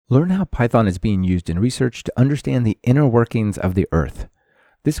Learn how Python is being used in research to understand the inner workings of the Earth.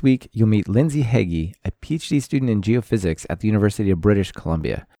 This week, you'll meet Lindsay Heggie, a PhD student in geophysics at the University of British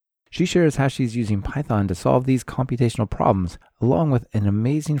Columbia. She shares how she's using Python to solve these computational problems, along with an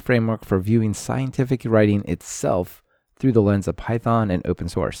amazing framework for viewing scientific writing itself through the lens of Python and open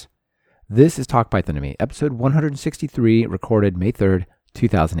source. This is Talk Python to Me, episode 163, recorded May 3rd,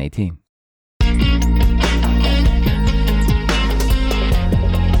 2018.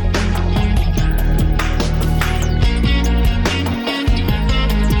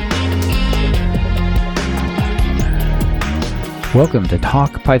 Welcome to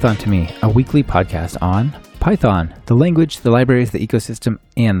Talk Python to Me, a weekly podcast on Python, the language, the libraries, the ecosystem,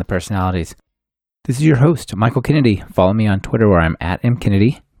 and the personalities. This is your host, Michael Kennedy. Follow me on Twitter where I'm at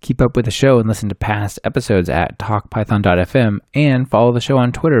mkennedy. Keep up with the show and listen to past episodes at talkpython.fm and follow the show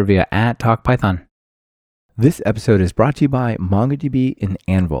on Twitter via @talkpython. This episode is brought to you by MongoDB and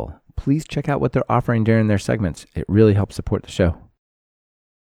Anvil. Please check out what they're offering during their segments. It really helps support the show.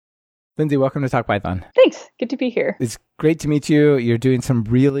 Lindsay, welcome to Talk Python. Thanks. Good to be here. It's great to meet you. You're doing some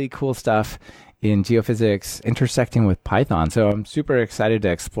really cool stuff in geophysics intersecting with Python. So I'm super excited to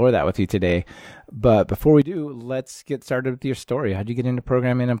explore that with you today. But before we do, let's get started with your story. How'd you get into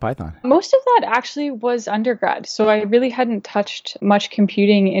programming in Python? Most of that actually was undergrad. So I really hadn't touched much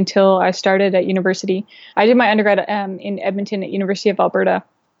computing until I started at university. I did my undergrad in Edmonton at University of Alberta.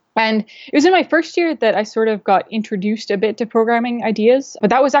 And it was in my first year that I sort of got introduced a bit to programming ideas, but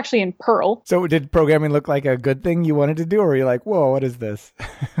that was actually in Perl. So did programming look like a good thing you wanted to do, or were you like, whoa, what is this?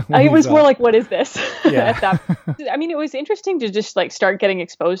 It was more like, what is this? Yeah. I mean, it was interesting to just start getting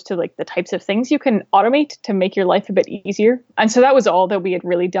exposed to the types of things you can automate to make your life a bit easier. And so that was all that we had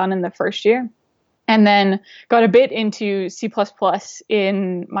really done in the first year. And then got a bit into C++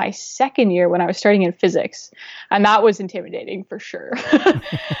 in my second year when I was starting in physics. And that was intimidating for sure.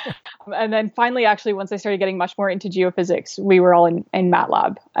 And then finally, actually, once I started getting much more into geophysics, we were all in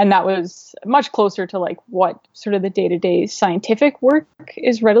MATLAB. And that was much closer to what sort of the day-to-day scientific work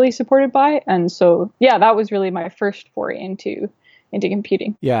is readily supported by. And so, yeah, that was really my first foray into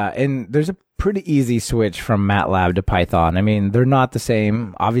computing. Yeah, and there's a pretty easy switch from MATLAB to Python. I mean, they're not the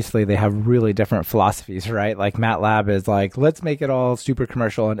same. Obviously, they have really different philosophies, right? Like MATLAB is let's make it all super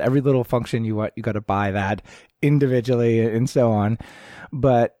commercial and every little function you want, you got to buy that individually and so on.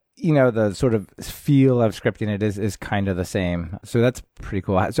 But the sort of feel of scripting it is kind of the same. So that's pretty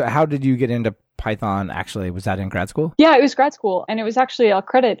cool. So how did you get into Python actually? Was that in grad school? Yeah, it was grad school. And it was actually, I'll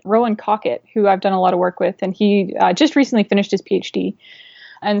credit Rowan Cockett, who I've done a lot of work with. And he just recently finished his PhD.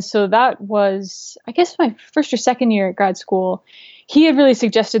 And so that was, I guess, my first or second year at grad school. He had really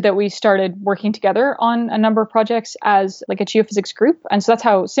suggested that we started working together on a number of projects as a geophysics group. And so that's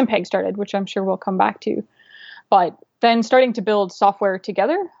how SimPeg started, which I'm sure we'll come back to. But then starting to build software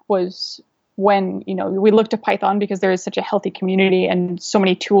together was when, we looked at Python because there is such a healthy community and so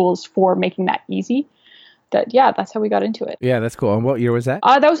many tools for making that easy. That's how we got into it. Yeah, that's cool. And what year was that?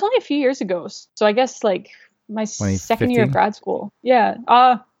 That was only a few years ago. So I guess my second year of grad school. Yeah.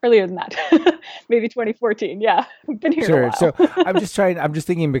 Earlier than that. Maybe 2014. Yeah. I've been here a while. So I'm just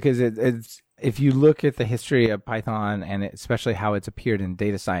thinking because it's if you look at the history of Python and especially how it's appeared in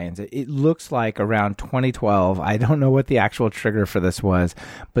data science, it looks like around 2012. I don't know what the actual trigger for this was,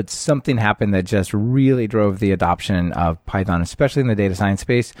 but something happened that just really drove the adoption of Python, especially in the data science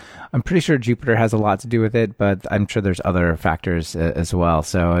space. I'm pretty sure Jupyter has a lot to do with it, but I'm sure there's other factors as well.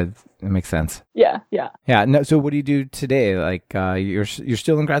 So it makes sense. Yeah. No. So what do you do today? You're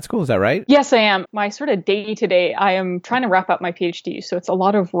still in grad school, is that right? Yes, I am. My sort of day to day, I am trying to wrap up my PhD, so it's a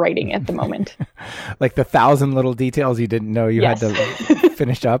lot of writing at the moment. Like the 1,000 little details you didn't know you had to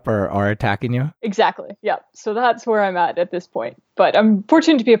finish up are attacking you? Exactly. Yeah. So that's where I'm at this point. But I'm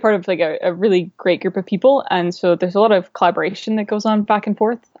fortunate to be a part of a really great group of people. And so there's a lot of collaboration that goes on back and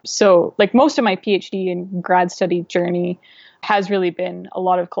forth. So most of my PhD and grad study journey has really been a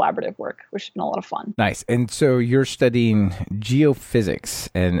lot of collaborative work, which has been a lot of fun. Nice. And so you're studying geophysics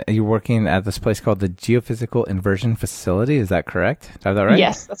and you're working at this place called the Geophysical Inversion Facility. Is that correct? Is that right?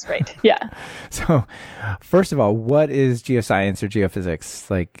 Yes, that's right. Yeah. So first of all, what is geoscience or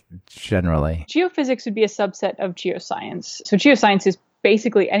geophysics generally? Geophysics would be a subset of geoscience. So geoscience is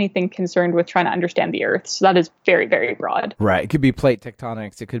basically anything concerned with trying to understand the Earth. So that is very, very broad. Right. It could be plate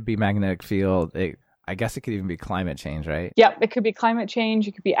tectonics. It could be magnetic field. I guess it could even be climate change, right? Yeah, it could be climate change.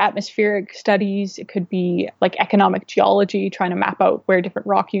 It could be atmospheric studies. It could be economic geology, trying to map out where different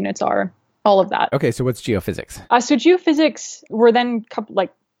rock units are, all of that. Okay, so what's geophysics? So geophysics, we're then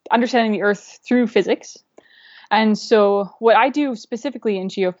understanding the Earth through physics. And so what I do specifically in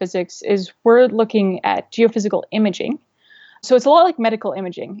geophysics is we're looking at geophysical imaging So it's a lot like medical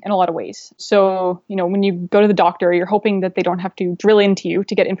imaging in a lot of ways. So, when you go to the doctor, you're hoping that they don't have to drill into you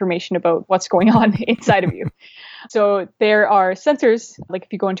to get information about what's going on inside of you. So there are sensors, like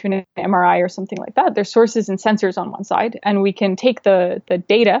if you go into an MRI or something like that, there's sources and sensors on one side, and we can take the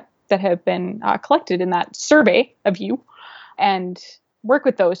data that have been collected in that survey of you and work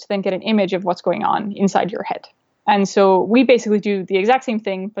with those to then get an image of what's going on inside your head. And so we basically do the exact same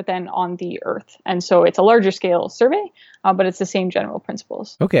thing, but then on the Earth. And so it's a larger scale survey, but it's the same general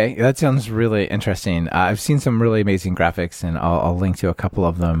principles. Okay, that sounds really interesting. I've seen some really amazing graphics, and I'll link to a couple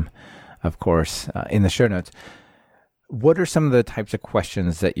of them, of course, in the show notes. What are some of the types of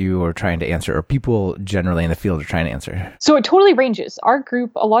questions that you are trying to answer, or people generally in the field are trying to answer? So it totally ranges. Our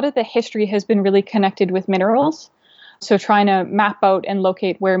group, a lot of the history has been really connected with minerals. So trying to map out and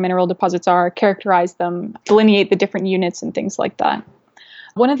locate where mineral deposits are, characterize them, delineate the different units and things like that.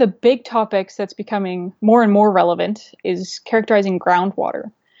 One of the big topics that's becoming more and more relevant is characterizing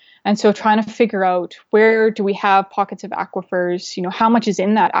groundwater. And so trying to figure out, where do we have pockets of aquifers? How much is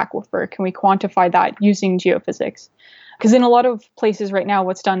in that aquifer? Can we quantify that using geophysics? Because in a lot of places right now,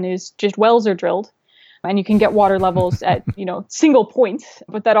 what's done is just wells are drilled, and you can get water levels at, single points,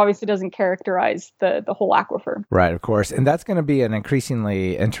 but that obviously doesn't characterize the whole aquifer. Right, of course. And that's going to be an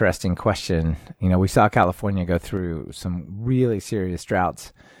increasingly interesting question. We saw California go through some really serious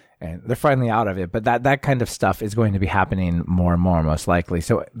droughts, and they're finally out of it. But that kind of stuff is going to be happening more and more, most likely.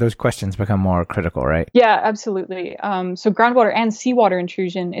 So those questions become more critical, right? Yeah, absolutely. So groundwater and seawater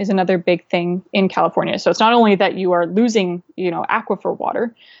intrusion is another big thing in California. So it's not only that you are losing, aquifer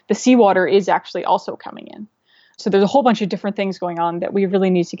water, the seawater is actually also coming in. So there's a whole bunch of different things going on that we really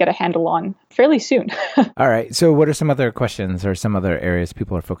need to get a handle on fairly soon. All right. So what are some other questions or some other areas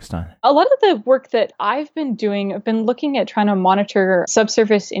people are focused on? A lot of the work that I've been doing, I've been looking at trying to monitor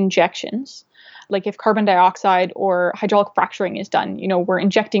subsurface injections. Like if carbon dioxide or hydraulic fracturing is done, we're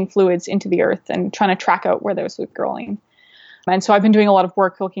injecting fluids into the earth and trying to track out where those are going. And so I've been doing a lot of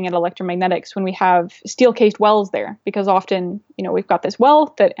work looking at electromagnetics when we have steel-cased wells there, because often, we've got this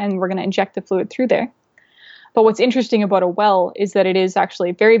well and we're going to inject the fluid through there. But what's interesting about a well is that it is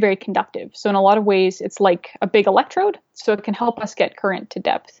actually very, very conductive. So in a lot of ways, it's like a big electrode. So it can help us get current to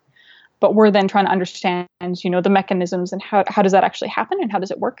depth. But we're then trying to understand, the mechanisms and how does that actually happen and how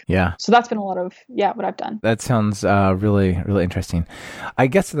does it work? Yeah. So that's been a lot of, what I've done. That sounds really, really interesting. I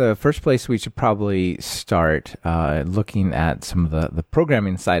guess the first place we should probably start looking at some of the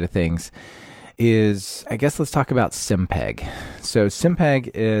programming side of things is, I guess let's talk about SimPeg. So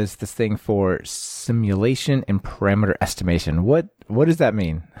SimPeg is this thing for simulation and parameter estimation. What does that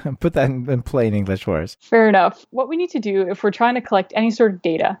mean? Put that in plain English for us. Fair enough. What we need to do if we're trying to collect any sort of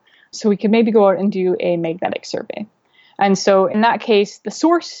data, so we can maybe go out and do a magnetic survey. And so in that case, the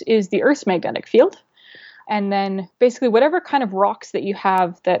source is the Earth's magnetic field. And then basically whatever kind of rocks that you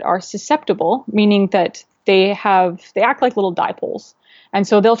have that are susceptible, meaning that they act like little dipoles. And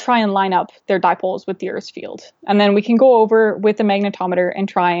so they'll try and line up their dipoles with the Earth's field. And then we can go over with a magnetometer and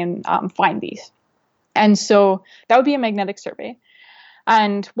try and find these. And so that would be a magnetic survey.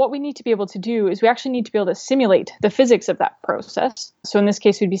 And what we need to be able to do is we actually need to be able to simulate the physics of that process. So in this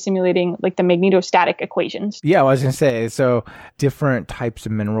case, we'd be simulating like the magnetostatic equations. Yeah, I was going to say, so different types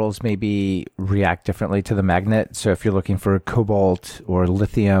of minerals maybe react differently to the magnet. So if you're looking for cobalt or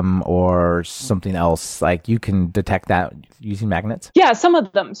lithium or something else, like you can detect that using magnets? Yeah, some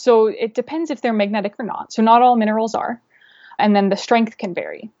of them. So it depends if they're magnetic or not. So not all minerals are. And then the strength can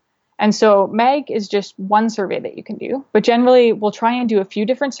vary. And so mag is just one survey that you can do, but generally we'll try and do a few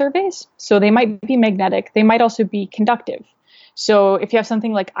different surveys. So they might be magnetic. They might also be conductive. So if you have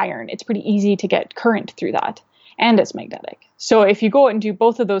something like iron, it's pretty easy to get current through that, and it's magnetic. So if you go out and do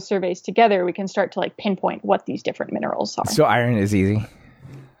both of those surveys together, we can start to like pinpoint what these different minerals are. So iron is easy?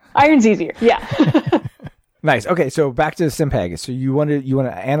 Iron's easier, yeah. Nice. Okay, so back to SimPeg. So you want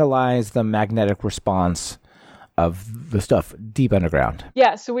to analyze the magnetic response of the stuff deep underground.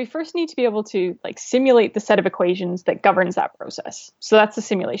 Yeah, so we first need to be able to like simulate the set of equations that governs that process. So that's the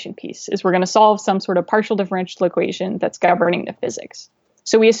simulation piece, is we're going to solve some sort of partial differential equation that's governing the physics.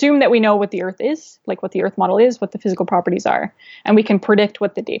 So we assume that we know what the Earth is, like what the Earth model is, what the physical properties are, and we can predict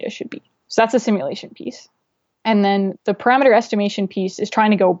what the data should be. So that's the simulation piece. And then the parameter estimation piece is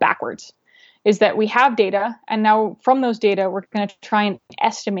trying to go backwards, is that we have data, and now from those data, we're going to try and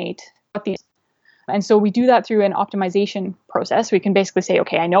estimate what these. And so we do that through an optimization process. We can basically say,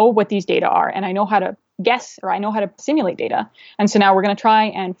 okay, I know what these data are, and I know how to guess, or I know how to simulate data. And so now we're going to try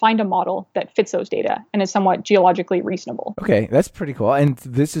and find a model that fits those data and is somewhat geologically reasonable. Okay, that's pretty cool. And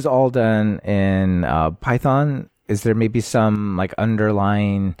this is all done in Python. Is there maybe some like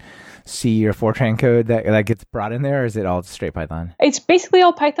underlying C or Fortran code that gets brought in there, or is it all straight Python? It's basically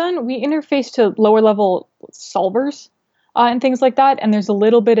all Python. We interface to lower level solvers and things like that. And there's a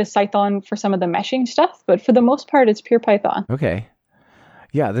little bit of Python for some of the meshing stuff, but for the most part, it's pure Python. Okay.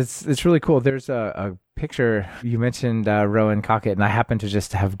 Yeah, that's really cool. There's a picture. You mentioned Rowan Cockett, and I happen to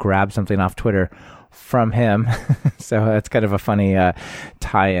just have grabbed something off Twitter from him. So that's kind of a funny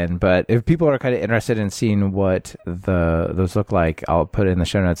tie-in. But if people are kind of interested in seeing what those look like, I'll put in the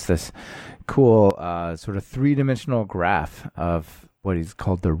show notes this cool sort of three-dimensional graph of what he's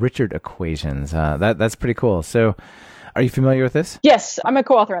called the Richard equations. That's pretty cool. So are you familiar with this? Yes, I'm a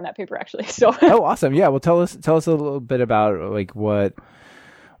co-author on that paper, actually. So Oh, awesome. Yeah, well, tell us a little bit about like what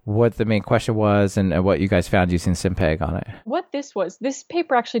the main question was and what you guys found using SimPeg on it. What this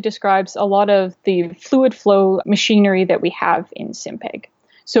paper actually describes a lot of the fluid flow machinery that we have in SimPeg.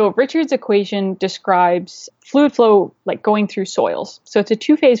 So Richard's equation describes fluid flow like going through soils. So it's a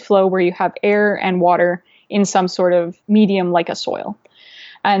two-phase flow where you have air and water in some sort of medium like a soil.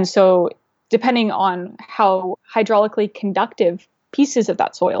 And so depending on how hydraulically conductive pieces of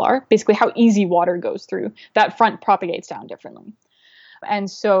that soil are, basically how easy water goes through, that front propagates down differently.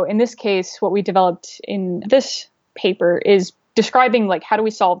 And so in this case, what we developed in this paper is describing like how do we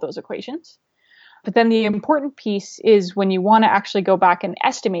solve those equations. But then the important piece is when you want to actually go back and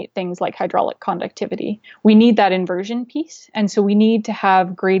estimate things like hydraulic conductivity, we need that inversion piece. And so we need to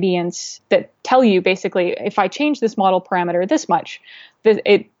have gradients that tell you basically, if I change this model parameter this much,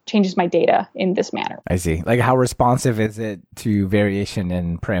 it changes my data in this manner. I see. Like how responsive is it to variation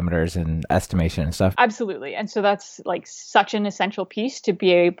in parameters and estimation and stuff? Absolutely. And so that's like such an essential piece to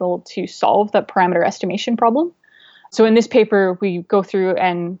be able to solve the parameter estimation problem. So in this paper, we go through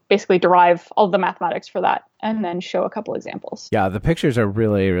and basically derive all the mathematics for that and then show a couple examples. Yeah, the pictures are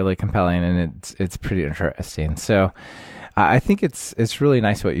really, really compelling and it's pretty interesting. So I think it's really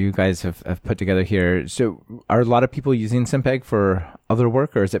nice what you guys have put together here. So are a lot of people using SimPeg for other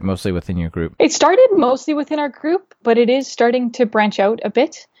work, or is it mostly within your group? It started mostly within our group, but it is starting to branch out a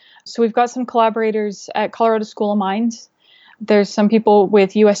bit. So we've got some collaborators at Colorado School of Mines. There's some people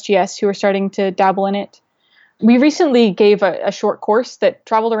with USGS who are starting to dabble in it. We recently gave a short course that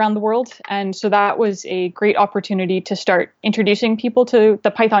traveled around the world. And so that was a great opportunity to start introducing people to the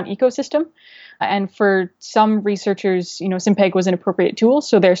Python ecosystem. And for some researchers, SimPeg was an appropriate tool.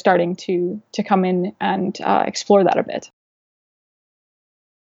 So they're starting to come in and explore that a bit.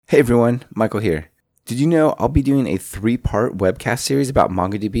 Hey everyone, Michael here. Did you know I'll be doing a 3-part webcast series about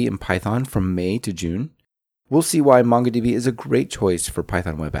MongoDB and Python from May to June? We'll see why MongoDB is a great choice for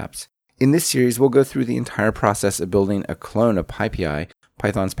Python web apps. In this series, we'll go through the entire process of building a clone of PyPI,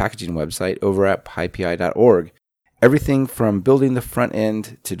 Python's packaging website, over at pypi.org. Everything from building the front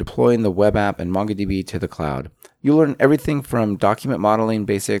end to deploying the web app and MongoDB to the cloud. You'll learn everything from document modeling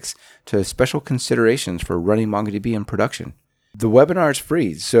basics to special considerations for running MongoDB in production. The webinar is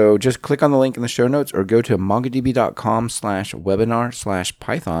free, so just click on the link in the show notes or go to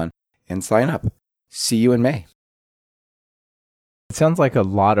mongodb.com/webinar/Python and sign up. See you in May. It sounds like a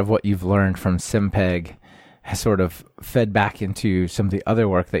lot of what you've learned from SimPeg has sort of fed back into some of the other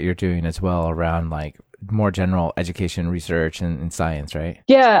work that you're doing as well around like more general education research and science, right?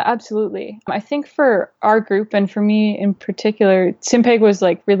 Yeah, absolutely. I think for our group and for me in particular, SimPeg was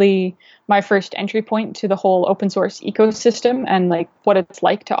like really my first entry point to the whole open source ecosystem and like what it's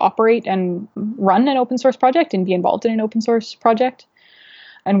like to operate and run an open source project and be involved in an open source project.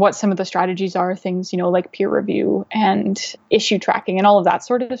 And what some of the strategies are, things, like peer review and issue tracking and all of that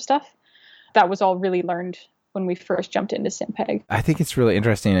sort of stuff. That was all really learned when we first jumped into SimPeg. I think it's really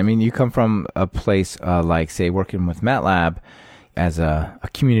interesting. I mean, you come from a place like, say, working with MATLAB as a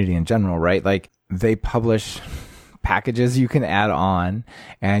community in general, right? Like they publish packages you can add on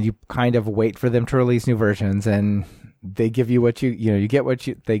and you kind of wait for them to release new versions and they give you what you get what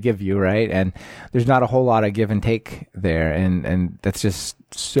they give you, right? And there's not a whole lot of give and take there. And that's just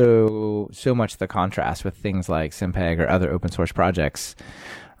so much the contrast with things like SimPeg or other open source projects,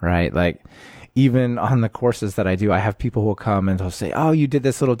 right? Like even on the courses that I do, I have people who will come and they'll say, oh, you did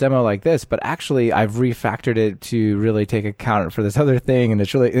this little demo like this, but actually I've refactored it to really take account for this other thing. And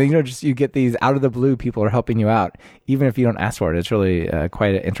it's really, just you get these out of the blue people are helping you out, even if you don't ask for it. It's really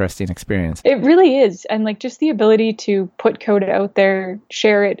quite an interesting experience. It really is. And like just the ability to put code out there,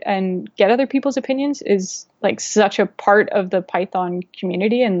 share it, and get other people's opinions is like such a part of the Python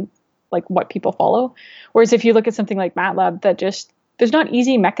community and like what people follow. Whereas if you look at something like MATLAB, there's not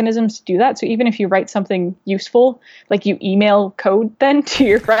easy mechanisms to do that. So even if you write something useful, like you email code then to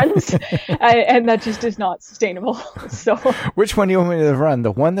your friends, and that just is not sustainable. So which one do you want me to run?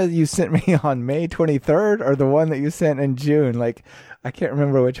 The one that you sent me on May 23rd or the one that you sent in June? Like, I can't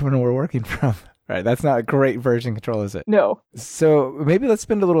remember which one we're working from. Right, that's not a great version control, is it? No. So maybe let's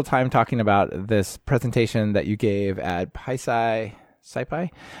spend a little time talking about this presentation that you gave at SciPy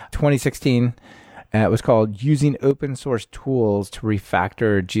 2016. It was called Using Open Source Tools to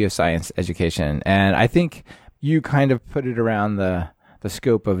Refactor Geoscience Education. And I think you kind of put it around the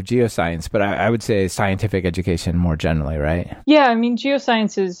scope of geoscience, but I would say scientific education more generally, right? Yeah, I mean,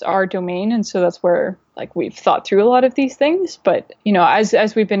 geoscience is our domain. And so that's where we've thought through a lot of these things. But,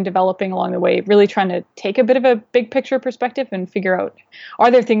 as we've been developing along the way, really trying to take a bit of a big picture perspective and figure out,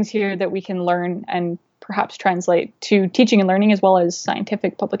 are there things here that we can learn and perhaps translate to teaching and learning as well as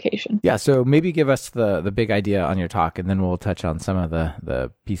scientific publication. Yeah, so maybe give us the big idea on your talk, and then we'll touch on some of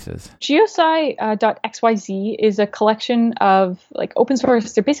the pieces. Geosci.xyz is a collection of open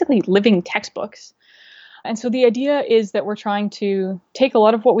source, they're basically living textbooks. And so the idea is that we're trying to take a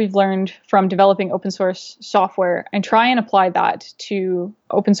lot of what we've learned from developing open source software and try and apply that to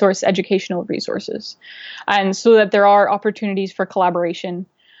open source educational resources. And so that there are opportunities for collaboration,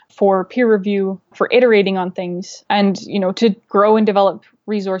 for peer review, for iterating on things, and to grow and develop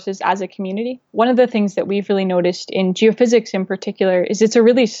resources as a community. One of the things that we've really noticed in geophysics in particular is it's a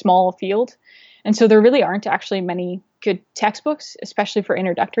really small field. And so there really aren't actually many good textbooks, especially for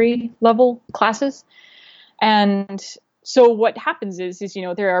introductory level classes. And so what happens is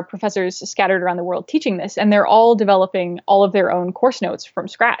there are professors scattered around the world teaching this, and they're all developing all of their own course notes from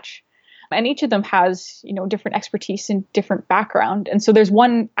scratch. And each of them has, different expertise and different background. And so there's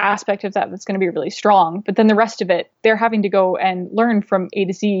one aspect of that that's going to be really strong. But then the rest of it, they're having to go and learn from A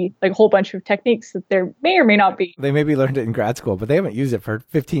to Z, a whole bunch of techniques that there may or may not be. They maybe learned it in grad school, but they haven't used it for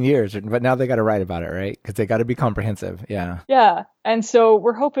 15 years. But now they got to write about it, right? Because they got to be comprehensive. Yeah. Yeah. And so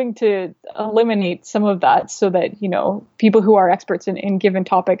we're hoping to eliminate some of that so that, people who are experts in given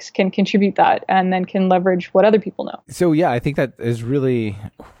topics can contribute that and then can leverage what other people know. So, yeah, I think that is really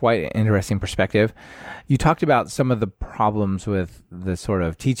quite an interesting perspective. You talked about some of the problems with the sort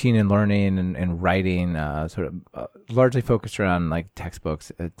of teaching and learning and writing, largely focused around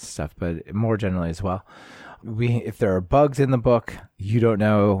textbooks and stuff, but more generally as well. If there are bugs in the book, you don't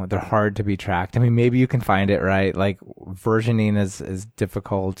know, they're hard to be tracked. I mean, maybe you can find it, right? Versioning is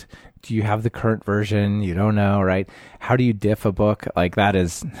difficult. Do you have the current version? You don't know, right? How do you diff a book? That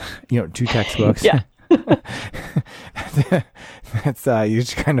is, 2 textbooks. Yeah. That's you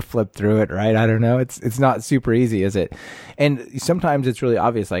just kind of flip through it, right? I don't know. It's not super easy, is it? And sometimes it's really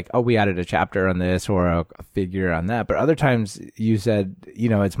obvious, we added a chapter on this or a figure on that. But other times you said,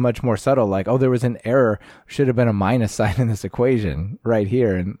 it's much more subtle, there was an error, should have been a minus sign in this equation right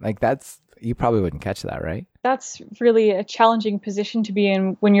here. And you probably wouldn't catch that, right? That's really a challenging position to be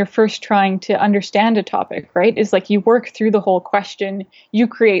in when you're first trying to understand a topic, right? Is you work through the whole question, you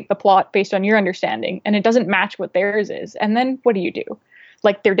create the plot based on your understanding, and it doesn't match what theirs is. And then what do you do?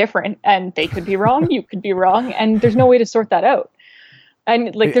 They're different, and they could be wrong, you could be wrong, and there's no way to sort that out.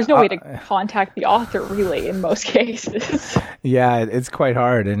 And there's no way to contact the author, really, in most cases. Yeah, it's quite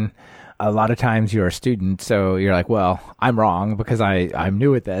hard. And a lot of times you're a student, so you're well, I'm wrong because I'm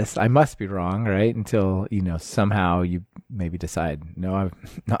new at this. I must be wrong, right? Until, somehow you maybe decide, no,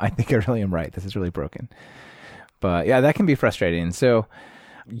 I think I really am right. This is really broken. But yeah, that can be frustrating. So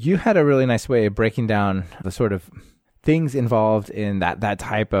you had a really nice way of breaking down the sort of things involved in that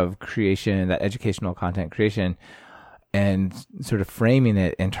type of creation, that educational content creation, and sort of framing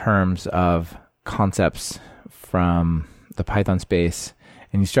it in terms of concepts from the Python space.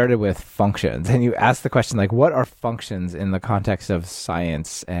 And you started with functions, and you asked the question, what are functions in the context of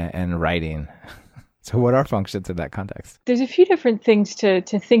science and writing? So what are functions in that context? There's a few different things to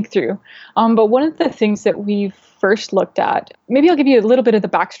think through. But one of the things that we first looked at, maybe I'll give you a little bit of the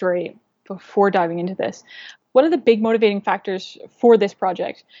backstory before diving into this. One of the big motivating factors for this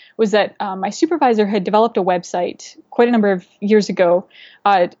project was that my supervisor had developed a website quite a number of years ago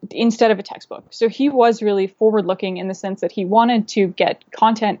instead of a textbook. So he was really forward-looking in the sense that he wanted to get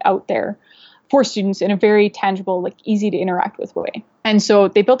content out there for students in a very tangible, easy to interact with way. And so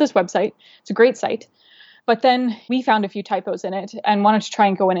they built this website. It's a great site. But then we found a few typos in it and wanted to try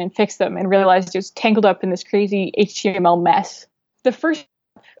and go in and fix them and realized it was tangled up in this crazy HTML mess. The first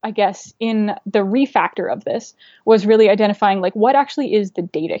I guess, in the refactor of this was really identifying what actually is the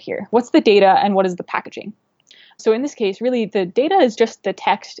data here? What's the data and what is the packaging? So in this case, really the data is just the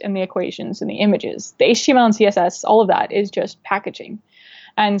text and the equations and the images. The HTML and CSS, all of that is just packaging.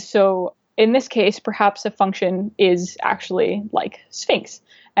 And so in this case, perhaps a function is actually like Sphinx.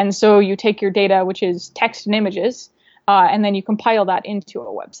 And so you take your data, which is text and images, and then you compile that into a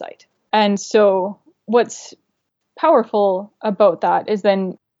website. And so what's powerful about that is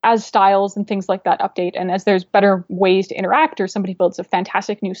then as styles and things like that update, and as there's better ways to interact, or somebody builds a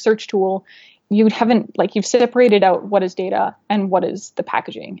fantastic new search tool, you've separated out what is data and what is the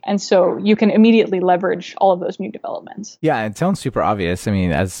packaging. And so you can immediately leverage all of those new developments. Yeah, it sounds super obvious. I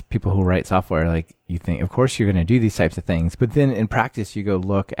mean, as people who write software, like you think, of course, you're going to do these types of things. But then in practice, you go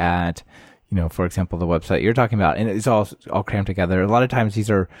look at, for example, the website you're talking about, and it's all crammed together. A lot of times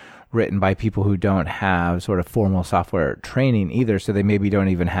these are written by people who don't have sort of formal software training either. So they maybe don't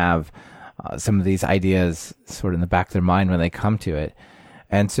even have some of these ideas sort of in the back of their mind when they come to it.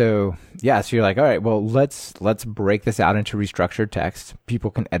 And so, so you're like, all right, well, let's break this out into restructured text.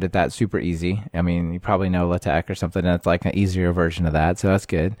 People can edit that super easy. I mean, you probably know LaTeX or something that's like an easier version of that. So that's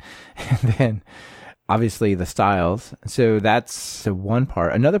good. And then obviously the styles. So that's one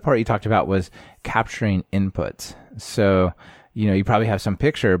part. Another part you talked about was capturing inputs. So, you probably have some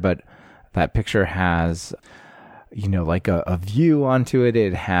picture, but that picture has like a view onto it.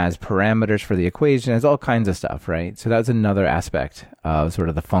 It has parameters for the equation. It has all kinds of stuff, right? So that's another aspect of sort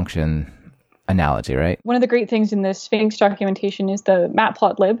of the function analogy, right? One of the great things in this Sphinx documentation is the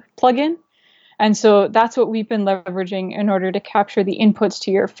matplotlib plugin. And so that's what we've been leveraging in order to capture the inputs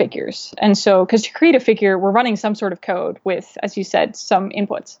to your figures. And so, because to create a figure, we're running some sort of code with, as you said, some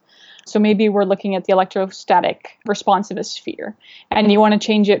inputs. So maybe we're looking at the electrostatic responsive sphere, and you want to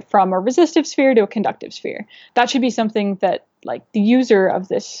change it from a resistive sphere to a conductive sphere. That should be something that the user of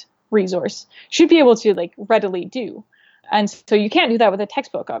this resource should be able to readily do. And so you can't do that with a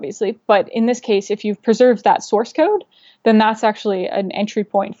textbook, obviously. But in this case, if you've preserved that source code, then that's actually an entry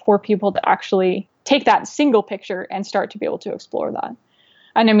point for people to actually take that single picture and start to be able to explore that.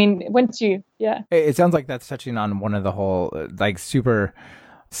 And I mean, It sounds like that's touching on one of the whole super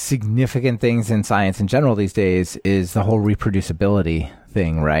significant things in science in general these days is the whole reproducibility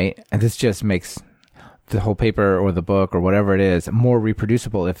thing, right? And this just makes the whole paper or the book or whatever it is more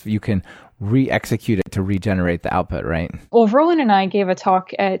reproducible if you can re-execute it to regenerate the output, right? Well, Roland and I gave a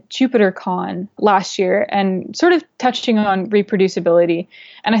talk at JupyterCon last year and sort of touching on reproducibility.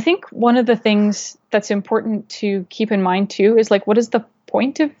 And I think one of the things that's important to keep in mind too is what is the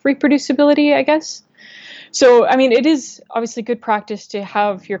point of reproducibility, I guess? So, I mean, it is obviously good practice to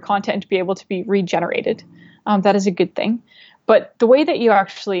have your content be able to be regenerated. That is a good thing. But the way that you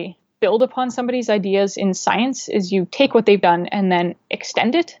actually build upon somebody's ideas in science is you take what they've done and then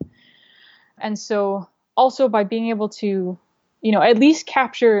extend it. And so also by being able to, at least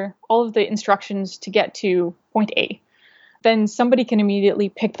capture all of the instructions to get to point A, then somebody can immediately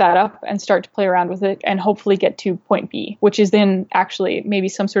pick that up and start to play around with it and hopefully get to point B, which is then actually maybe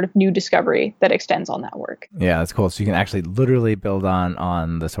some sort of new discovery that extends on that work. Yeah, that's cool. So you can actually literally build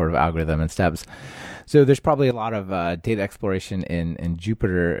on the sort of algorithm and steps. So there's probably a lot of data exploration in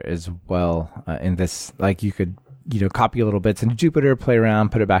Jupyter as well in this. You could copy little bits into Jupyter, play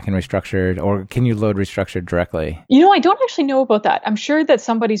around, put it back in restructured, or can you load restructured directly? I don't actually know about that. I'm sure that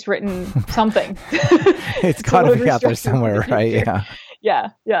somebody's written something. It's got to be out there somewhere, right?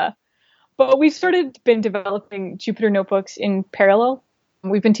 Yeah. But we've been developing Jupyter notebooks in parallel.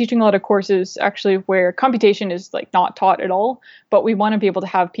 We've been teaching a lot of courses actually where computation is not taught at all, but we want to be able to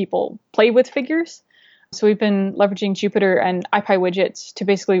have people play with figures. So we've been leveraging Jupyter and IPy widgets to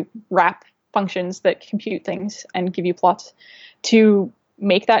basically wrap functions that compute things and give you plots to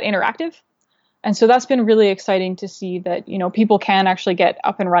make that interactive. And so that's been really exciting to see that, people can actually get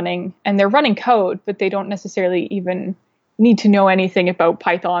up and running and they're running code, but they don't necessarily even need to know anything about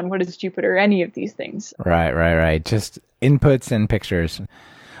Python, what is Jupyter, any of these things. Right. Just inputs and pictures.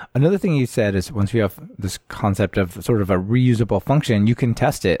 Another thing you said is once you have this concept of sort of a reusable function, you can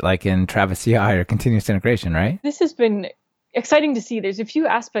test it like in Travis CI or continuous integration, right? This has been exciting to see. There's a few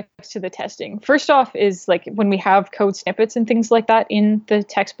aspects to the testing. First off is when we have code snippets and things like that in the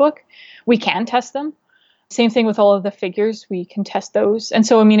textbook, we can test them. Same thing with all of the figures, we can test those. And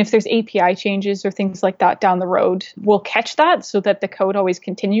so, I mean, if there's API changes or things like that down the road, we'll catch that so that the code always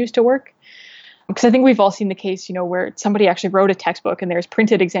continues to work. Because I think we've all seen the case, where somebody actually wrote a textbook and there's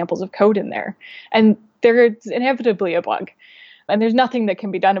printed examples of code in there. And there's inevitably a bug. And there's nothing that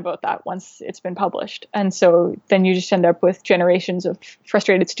can be done about that once it's been published. And so then you just end up with generations of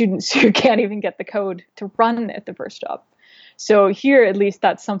frustrated students who can't even get the code to run at the first stop. So here, at least,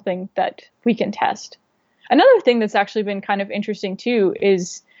 that's something that we can test. Another thing that's actually been kind of interesting, too,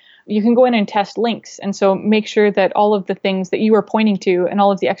 is you can go in and test links. And so make sure that all of the things that you are pointing to and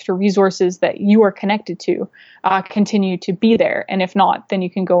all of the extra resources that you are connected to continue to be there. And if not, then you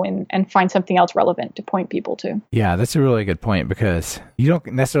can go in and find something else relevant to point people to. Yeah, that's a really good point, because you don't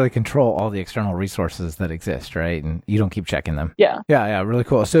necessarily control all the external resources that exist, right? And you don't keep checking them. Yeah, really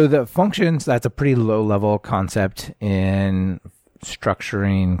cool. So the functions, that's a pretty low level concept in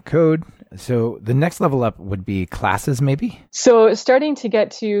structuring code. So the next level up would be classes, maybe? So starting to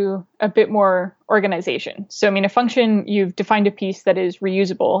get to a bit more organization. So, I mean, a function, you've defined a piece that is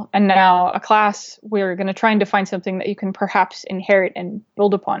reusable. And now a class, we're going to try and define something that you can perhaps inherit and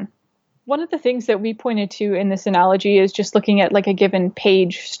build upon. One of the things that we pointed to in this analogy is just looking at like a given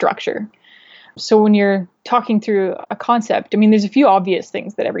page structure. So when you're talking through a concept, I mean, there's a few obvious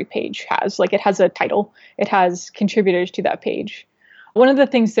things that every page has. Like it has a title, it has contributors to that page. One of the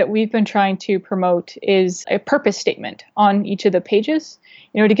things that we've been trying to promote is a purpose statement on each of the pages,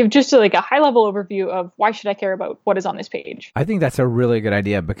 to give just like a high level overview of why should I care about what is on this page. I think that's a really good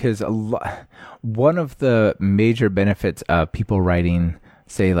idea, because one of the major benefits of people writing,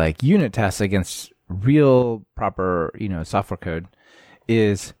 say, like unit tests against real proper, software code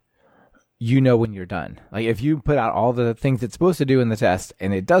is when you're done. Like if you put out all the things it's supposed to do in the test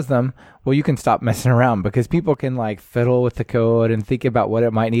and it does them, well, you can stop messing around, because people can like fiddle with the code and think about what it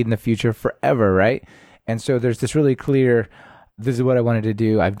might need in the future forever, right? And so there's this really clear, this is what I wanted to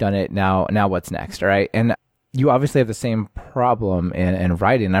do, I've done it, now what's next, all right? And you obviously have the same problem in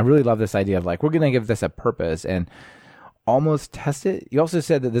writing. I really love this idea of like, we're going to give this a purpose and almost test it. You also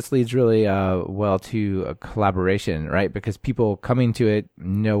said that this leads really well to a collaboration, right? Because people coming to it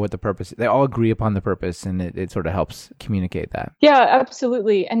know what the purpose, they all agree upon the purpose, and it sort of helps communicate that. Yeah,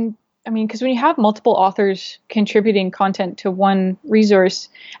 absolutely. And I mean, because when you have multiple authors contributing content to one resource,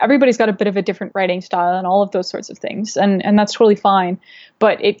 everybody's got a bit of a different writing style and all of those sorts of things. And that's totally fine.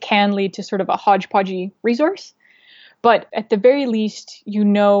 But it can lead to sort of a hodgepodgey resource. But at the very least,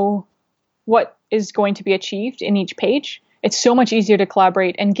 what is going to be achieved in each page. It's so much easier to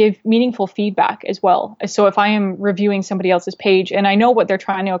collaborate and give meaningful feedback as well. So if I am reviewing somebody else's page and I know what they're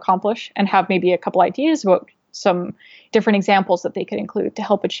trying to accomplish and have maybe a couple ideas about some different examples that they could include to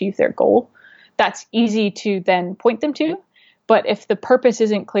help achieve their goal, that's easy to then point them to. But if the purpose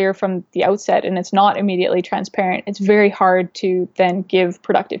isn't clear from the outset and it's not immediately transparent, it's very hard to then give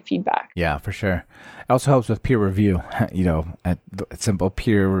productive feedback. Yeah, for sure. It also helps with peer review. A simple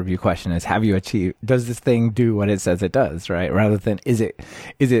peer review question is, does this thing do what it says it does, right? Rather than, is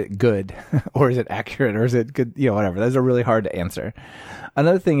it good or is it accurate or is it good, whatever. Those are really hard to answer.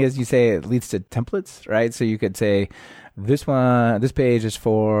 Another thing is you say it leads to templates, right? So you could say, this page is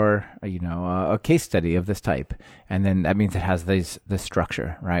for, a case study of this type. And then that means it has this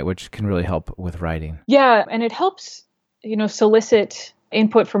structure, right? Which can really help with writing. Yeah. And it helps, solicit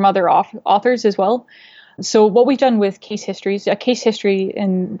input from other authors as well. So what we've done with case histories, a case history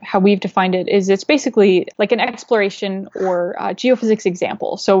and how we've defined it is it's basically like an exploration or geophysics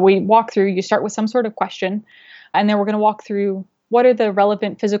example. So we walk through, you start with some sort of question, and then we're going to walk through what are the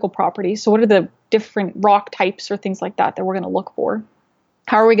relevant physical properties. So what are the different rock types or things like that we're going to look for?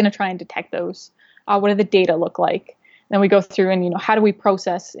 How are we going to try and detect those? What do the data look like? Then we go through and, how do we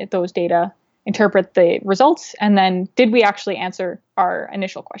process those data, interpret the results, and then did we actually answer our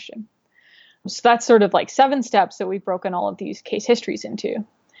initial question? So that's sort of like 7 steps that we've broken all of these case histories into.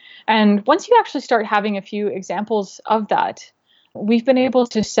 And once you actually start having a few examples of that, we've been able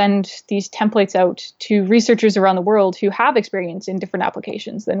to send these templates out to researchers around the world who have experience in different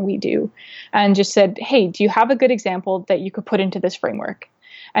applications than we do, and just said, hey, do you have a good example that you could put into this framework?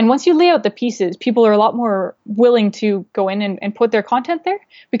 And once you lay out the pieces, people are a lot more willing to go in and put their content there,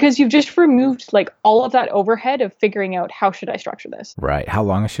 because you've just removed like all of that overhead of figuring out how should I structure this. Right. How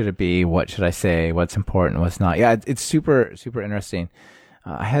long should it be? What should I say? What's important? What's not? Yeah, it's super, super interesting.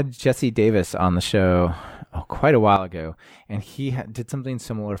 I had Jesse Davis on the show quite a while ago, and he did something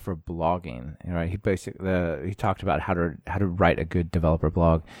similar for blogging. Right? He talked about how to write a good developer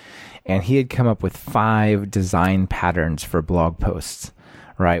blog, and he had come up with 5 design patterns for blog posts.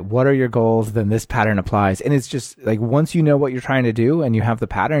 Right? What are your goals? Then this pattern applies. And it's just like, once you know what you're trying to do and you have the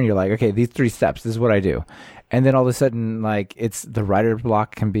pattern, you're like, okay, these 3 steps, this is what I do. And then all of a sudden, like, it's the writer's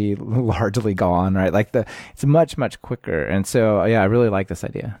block can be largely gone, right? Like it's much, much quicker. And so, yeah, I really like this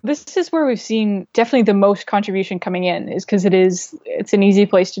idea. This is where we've seen definitely the most contribution coming in, is because it's an easy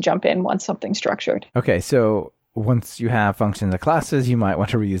place to jump in once something's structured. Okay. So once you have functions and classes, you might want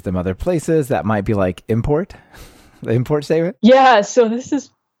to reuse them other places. That might be like import. The import statement? Yeah, so this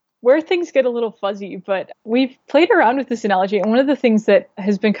is where things get a little fuzzy, but we've played around with this analogy. And one of the things that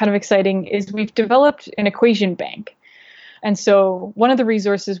has been kind of exciting is we've developed an equation bank. And so one of the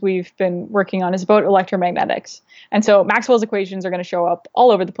resources we've been working on is about electromagnetics. And so Maxwell's equations are going to show up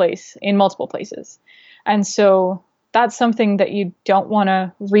all over the place in multiple places. And so that's something that you don't want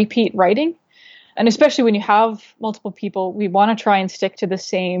to repeat writing. And especially when you have multiple people, we want to try and stick to the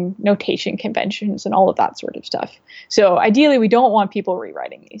same notation conventions and all of that sort of stuff. So ideally, we don't want people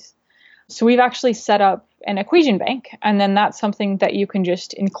rewriting these. So we've actually set up an equation bank, and then that's something that you can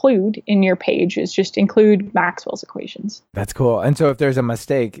just include in your page, is just include Maxwell's equations. That's cool. And so if there's a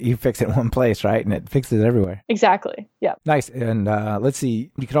mistake, you fix it in one place, right? And it fixes it everywhere. Exactly. Yeah. Nice. And let's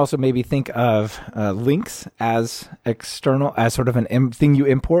see, you could also maybe think of links as external, as sort of an thing you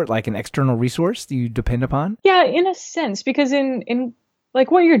import, like an external resource that you depend upon. Yeah, in a sense, because in like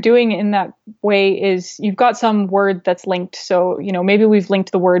what you're doing in that way is you've got some word that's linked. So, maybe we've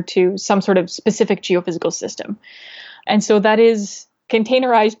linked the word to some sort of specific geophysical system. And so that is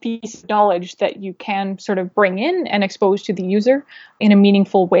containerized piece of knowledge that you can sort of bring in and expose to the user in a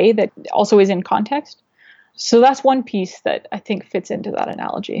meaningful way that also is in context. So that's one piece that I think fits into that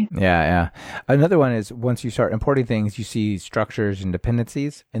analogy. Yeah. Another one is once you start importing things, you see structures and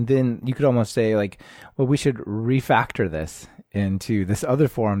dependencies. And then you could almost say we should refactor this into this other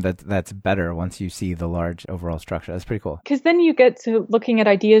form that's better once you see the large overall structure. That's pretty cool. Because then you get to looking at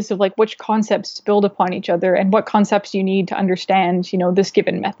ideas of which concepts build upon each other and what concepts you need to understand, this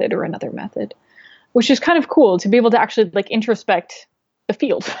given method or another method, which is kind of cool to be able to actually introspect the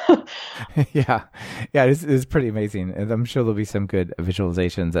field. Yeah, it's pretty amazing. And I'm sure there'll be some good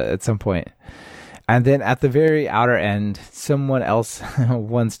visualizations at some point. And then at the very outer end, someone else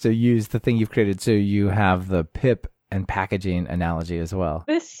wants to use the thing you've created. So you have the pip and packaging analogy as well.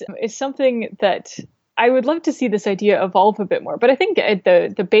 This is something that I would love to see this idea evolve a bit more. But I think at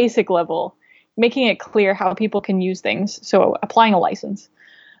the basic level, making it clear how people can use things. So applying a license,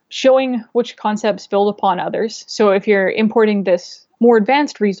 showing which concepts build upon others. So if you're importing this more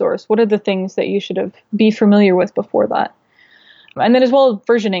advanced resource, what are the things that you should be familiar with before that? And then as well as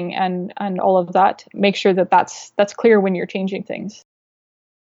versioning and all of that, make sure that that's clear when you're changing things.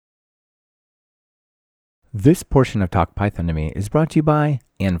 This portion of Talk Python to Me is brought to you by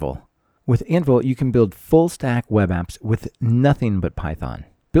Anvil. With Anvil, you can build full-stack web apps with nothing but Python.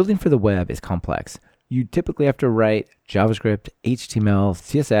 Building for the web is complex. You typically have to write JavaScript, HTML,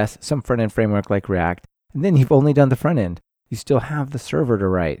 CSS, some front-end framework like React, and then you've only done the front end. You still have the server to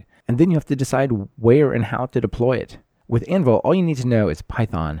write, and then you have to decide where and how to deploy it. With Anvil, all you need to know is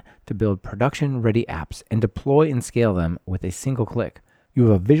Python to build production-ready apps and deploy and scale them with a single click. You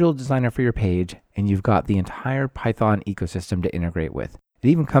have a visual designer for your page, and you've got the entire Python ecosystem to integrate with. It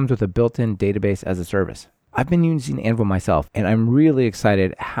even comes with a built-in database as a service. I've been using Anvil myself, and I'm really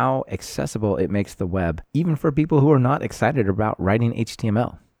excited how accessible it makes the web, even for people who are not excited about writing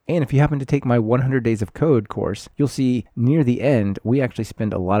HTML. And if you happen to take my 100 Days of Code course, you'll see near the end, we actually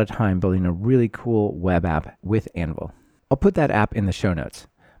spend a lot of time building a really cool web app with Anvil. I'll put that app in the show notes,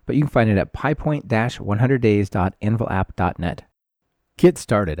 but you can find it at pypoint-100days.anvilapp.net. Get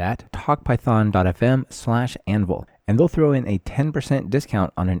started at talkpython.fm/anvil, and they'll throw in a 10%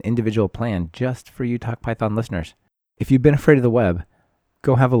 discount on an individual plan just for you TalkPython listeners. If you've been afraid of the web,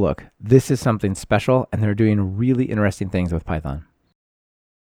 go have a look. This is something special, and they're doing really interesting things with Python.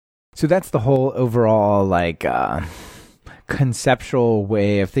 So that's the whole overall conceptual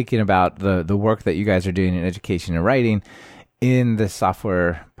way of thinking about the work that you guys are doing in education and writing in the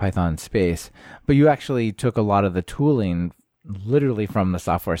software Python space. But you actually took a lot of the tooling literally from the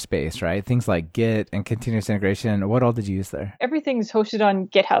software space, right? Things like Git and continuous integration. What all did you use there? Everything's hosted on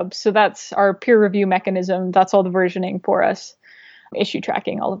GitHub. So that's our peer review mechanism. That's all the versioning for us, issue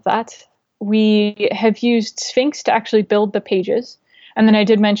tracking, all of that. We have used Sphinx to actually build the pages. And then I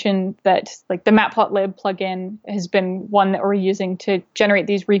did mention that the Matplotlib plugin has been one that we're using to generate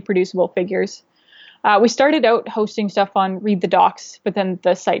these reproducible figures. We started out hosting stuff on Read the Docs, but then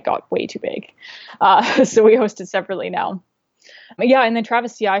the site got way too big. So we host it separately now. Yeah, and then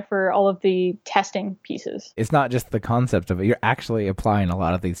Travis CI for all of the testing pieces. It's not just the concept of it. You're actually applying a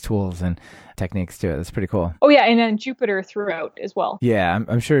lot of these tools and techniques to it. That's pretty cool. Oh, yeah, and then Jupyter throughout as well. Yeah,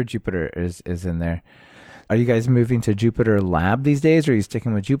 I'm sure Jupyter is in there. Are you guys moving to Jupyter Lab these days? Or are you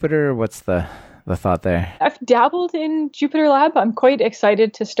sticking with Jupyter? What's the thought there? I've dabbled in Jupyter Lab. I'm quite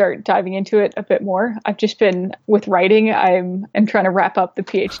excited to start diving into it a bit more. I've just been with writing. I'm trying to wrap up the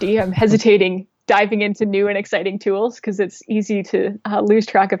PhD. I'm hesitating diving into new and exciting tools because it's easy to lose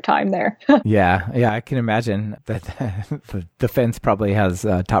track of time there. Yeah, I can imagine that the defense probably has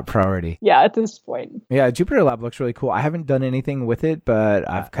top priority. Yeah, at this point. Yeah, Jupyter Lab looks really cool. I haven't done anything with it, but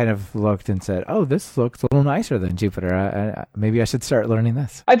I've kind of looked and said, oh, this looks a little nicer than Jupyter. Maybe I should start learning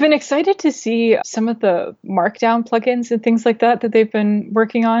this. I've been excited to see some of the Markdown plugins and things like that they've been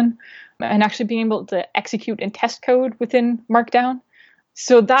working on, and actually being able to execute and test code within Markdown.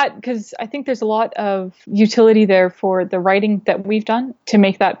 So that, because I think there's a lot of utility there for the writing that we've done to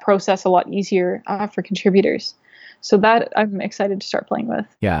make that process a lot easier for contributors. So that I'm excited to start playing with.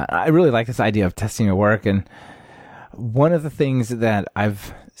 Yeah, I really like this idea of testing your work. And one of the things that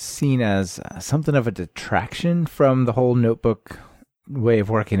I've seen as something of a detraction from the whole notebook way of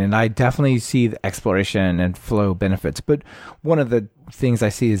working, and I definitely see the exploration and flow benefits, but one of the things I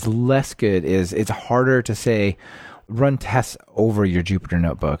see is less good is it's harder to say, run tests over your Jupyter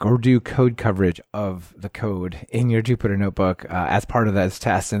notebook or do code coverage of the code in your Jupyter notebook as part of those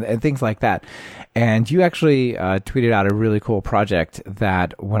tests and things like that. And you actually tweeted out a really cool project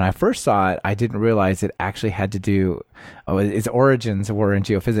that when I first saw it, I didn't realize it actually had to do, its origins were in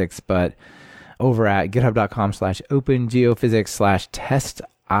geophysics, but over at github.com/opengeophysics/test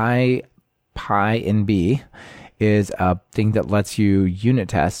is a thing that lets you unit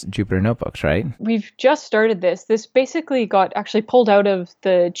test Jupyter notebooks, right? We've just started this. This basically got actually pulled out of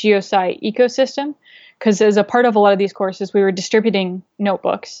the Geosci ecosystem because as a part of a lot of these courses, we were distributing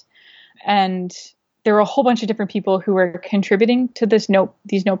notebooks. And there were a whole bunch of different people who were contributing to these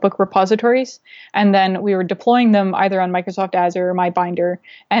notebook repositories. And then we were deploying them either on Microsoft Azure or MyBinder,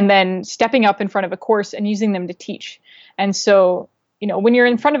 and then stepping up in front of a course and using them to teach. And so when you're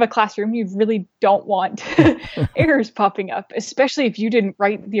in front of a classroom, you really don't want errors popping up, especially if you didn't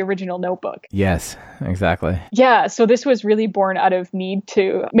write the original notebook. Yes, exactly. Yeah, so this was really born out of need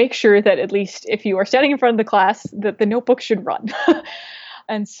to make sure that at least if you are standing in front of the class, that the notebook should run.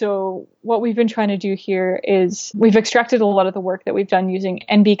 And so what we've been trying to do here is we've extracted a lot of the work that we've done using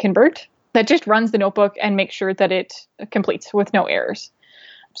NB-convert that just runs the notebook and makes sure that it completes with no errors.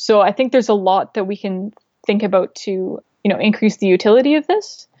 So I think there's a lot that we can think about to increase the utility of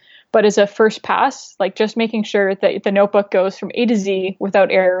this. But as a first pass, like just making sure that the notebook goes from A to Z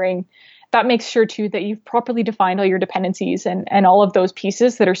without erroring, that makes sure too that you've properly defined all your dependencies and all of those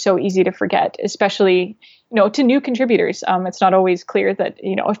pieces that are so easy to forget, especially, to new contributors. It's not always clear that,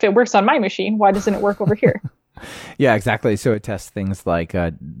 if it works on my machine, why doesn't it work over here? Yeah, exactly. So it tests things like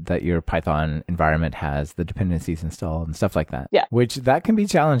that your Python environment has the dependencies installed and stuff like that. Yeah. Which that can be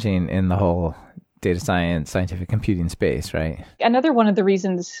challenging in the whole data science, scientific computing space, right? Another one of the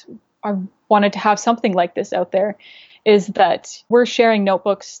reasons I wanted to have something like this out there is that we're sharing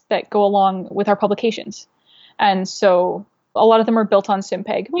notebooks that go along with our publications. And so a lot of them are built on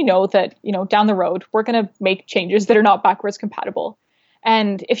SymPeg. We know that, down the road, we're going to make changes that are not backwards compatible.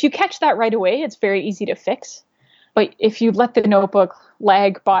 And if you catch that right away, it's very easy to fix. But if you let the notebook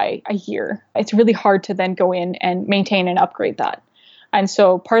lag by a year, it's really hard to then go in and maintain and upgrade that. And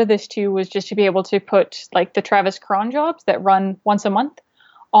so part of this too was just to be able to put like the Travis cron jobs that run once a month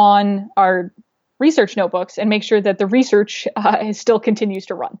on our research notebooks and make sure that the research still continues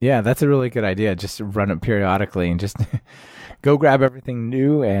to run. Yeah, that's a really good idea. Just run it periodically and just go grab everything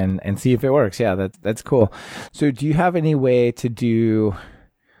new and see if it works. Yeah, that's cool. So do you have any way to do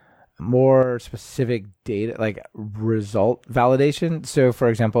more specific data, like result validation? So for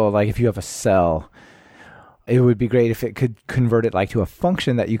example, like if you have a cell, it would be great if it could convert it like to a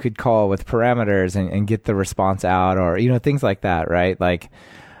function that you could call with parameters and get the response out, or, things like that, right? Like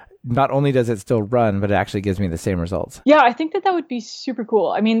not only does it still run, but it actually gives me the same results. Yeah, I think that would be super cool.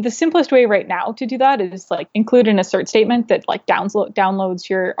 I mean, the simplest way right now to do that is like include an assert statement that like downloads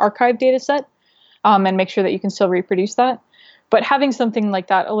your archive data set and make sure that you can still reproduce that. But having something like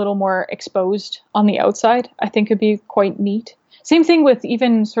that a little more exposed on the outside, I think would be quite neat. Same thing with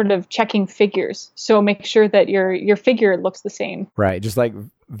even sort of checking figures. So make sure that your figure looks the same. Right. Just like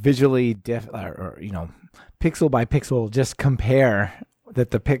visually pixel by pixel, just compare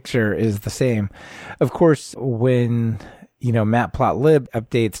that the picture is the same. Of course, when, matplotlib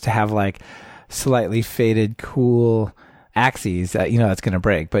updates to have like slightly faded, cool axes, that's going to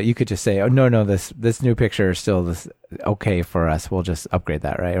break. But you could just say, oh, no, this new picture is still okay for us. We'll just upgrade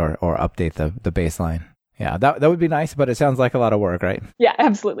that, right? Or update the baseline. Yeah, that would be nice, but it sounds like a lot of work, right? Yeah,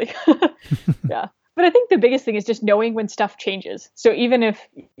 absolutely. Yeah. But I think the biggest thing is just knowing when stuff changes. So even if,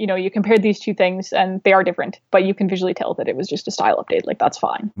 you compared these two things and they are different, but you can visually tell that it was just a style update, like that's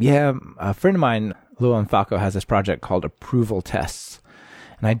fine. Yeah, a friend of mine, Luan Falco, has this project called Approval Tests.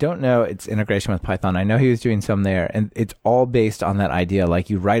 And I don't know its integration with Python. I know he was doing some there, and it's all based on that idea. Like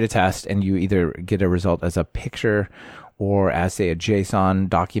you write a test and you either get a result as a picture or as, say, a JSON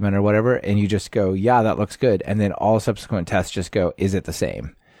document or whatever, and you just go, yeah, that looks good. And then all subsequent tests just go, is it the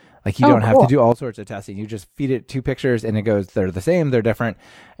same? Like you don't have to do all sorts of testing. You just feed it two pictures and it goes, they're the same, they're different.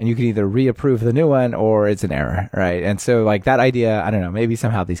 And you can either reapprove the new one or it's an error, right? And so like that idea, I don't know, maybe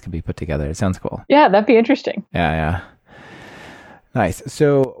somehow these can be put together. It sounds cool. Yeah, that'd be interesting. Yeah. Nice.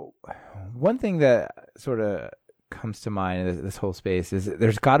 So one thing that sort of comes to mind in this whole space is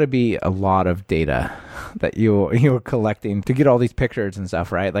there's got to be a lot of data that you're collecting to get all these pictures and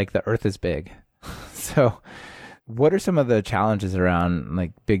stuff, right? Like the Earth is big. So what are some of the challenges around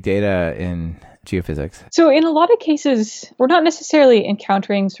like big data in geophysics? So in a lot of cases, we're not necessarily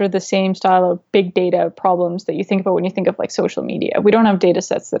encountering sort of the same style of big data problems that you think about when you think of like social media. We don't have data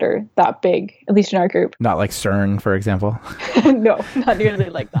sets that are that big, at least in our group. Not like CERN, for example. No, not nearly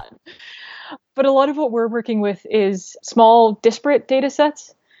like that. But a lot of what we're working with is small, disparate data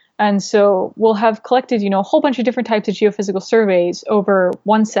sets. And so we'll have collected, a whole bunch of different types of geophysical surveys over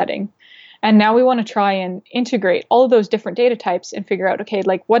one setting. And now we want to try and integrate all of those different data types and figure out, okay,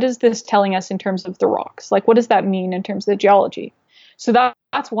 like what is this telling us in terms of the rocks? Like what does that mean in terms of the geology? So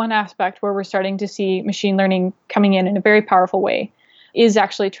that's one aspect where we're starting to see machine learning coming in a very powerful way, is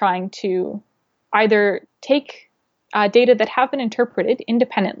actually trying to either take data that have been interpreted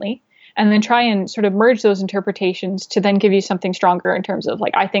independently and then try and sort of merge those interpretations to then give you something stronger in terms of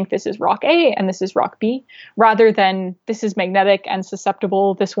like, I think this is rock A and this is rock B, rather than this is magnetic and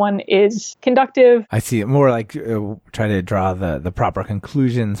susceptible, this one is conductive. I see it more like try to draw the proper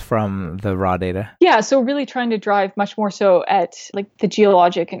conclusions from the raw data. Yeah, so really trying to drive much more so at like the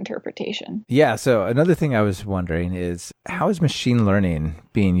geologic interpretation. Yeah, so another thing I was wondering is how is machine learning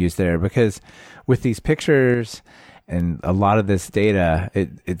being used there? Because with these pictures and a lot of this data,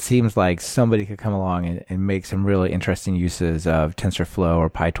 it seems like somebody could come along and make some really interesting uses of TensorFlow or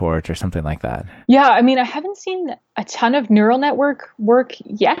PyTorch or something like that. Yeah, I mean, I haven't seen a ton of neural network work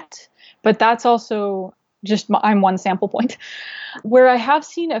yet, but that's also just, I'm one sample point. Where I have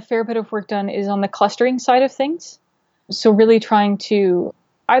seen a fair bit of work done is on the clustering side of things. So really trying to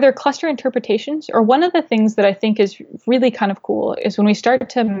either cluster interpretations, or one of the things that I think is really kind of cool is when we start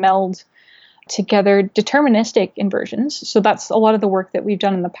to meld together deterministic inversions. So that's a lot of the work that we've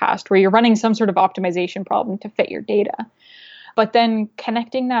done in the past, where you're running some sort of optimization problem to fit your data, but then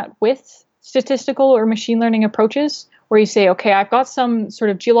connecting that with statistical or machine learning approaches where you say, okay, I've got some sort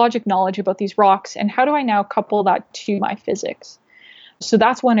of geologic knowledge about these rocks, and how do I now couple that to my physics? So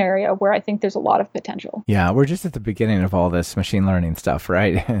that's one area where I think there's a lot of potential. Yeah, we're just at the beginning of all this machine learning stuff,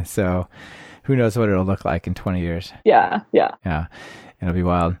 right? So who knows what it'll look like in 20 years. Yeah. It'll be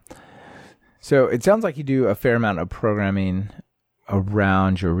wild. So it sounds like you do a fair amount of programming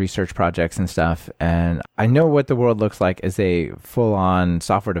around your research projects and stuff. And I know what the world looks like as a full-on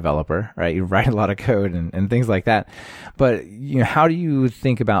software developer, right? You write a lot of code and things like that. But how do you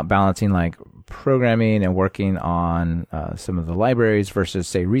think about balancing like programming and working on some of the libraries versus,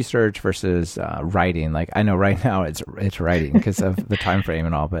 say, research versus writing? Like I know right now it's writing because of the time frame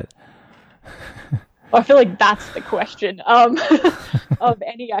and all, but I feel like that's the question of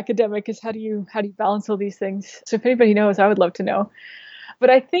any academic, is how do you balance all these things? So if anybody knows, I would love to know. But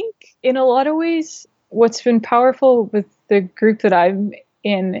I think in a lot of ways, what's been powerful with the group that I'm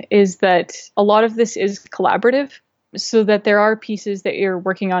in is that a lot of this is collaborative, so that there are pieces that you're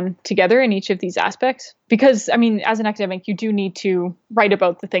working on together in each of these aspects. Because, I mean, as an academic, you do need to write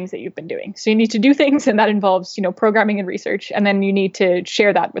about the things that you've been doing. So you need to do things, and that involves, programming and research. And then you need to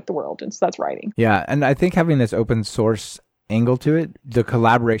share that with the world. And so that's writing. Yeah. And I think having this open source angle to it, the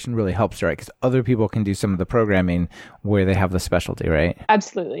collaboration really helps, right? Because other people can do some of the programming where they have the specialty, right?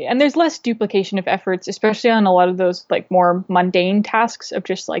 Absolutely. And there's less duplication of efforts, especially on a lot of those like more mundane tasks of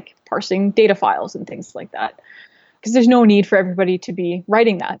just like parsing data files and things like that. Because there's no need for everybody to be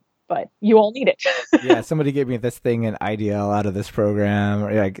writing that, but you all need it. Yeah, somebody gave me this thing in IDL out of this program,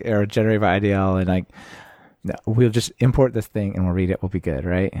 or generate by IDL, and no, we'll just import this thing and we'll read it. We'll be good,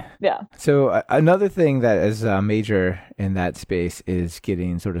 right? Yeah. So another thing that is major in that space is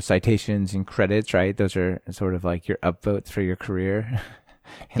getting sort of citations and credits, right? Those are sort of like your upvotes for your career.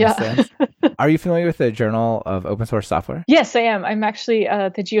 In a sense. Are you familiar with the Journal of Open Source Software? Yes, I am. I'm actually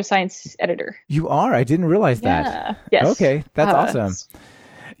the Geoscience editor. You are? I didn't realize that. Yes. Okay, that's awesome.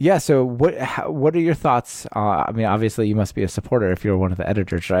 Yeah, so what are your thoughts? I mean, obviously you must be a supporter if you're one of the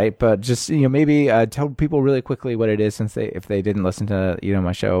editors, right? But just maybe tell people really quickly what it is, if they didn't listen to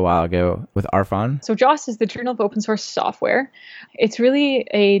my show a while ago with Arfon. So JOSS is the Journal of Open Source Software. It's really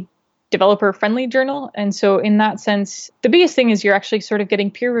a developer-friendly journal. And so in that sense, the biggest thing is you're actually sort of getting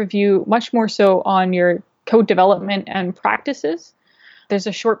peer review much more so on your code development and practices. There's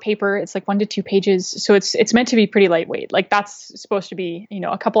a short paper. It's like 1 to 2 pages. So it's meant to be pretty lightweight. Like that's supposed to be,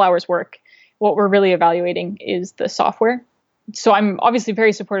 a couple hours work. What we're really evaluating is the software. So I'm obviously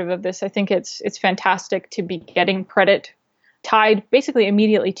very supportive of this. I think it's fantastic to be getting credit tied basically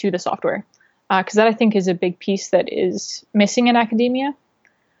immediately to the software, because that I think is a big piece that is missing in academia.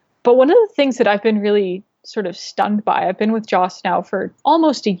 But one of the things that I've been really sort of stunned by, I've been with JOS now for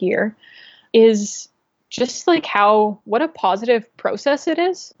almost a year, is just like what a positive process it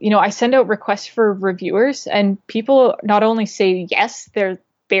is. I send out requests for reviewers and people not only say yes, they're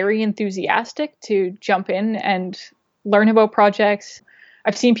very enthusiastic to jump in and learn about projects.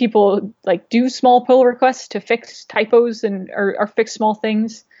 I've seen people like do small pull requests to fix typos or fix small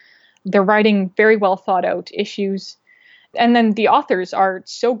things. They're writing very well thought out issues. And then the authors are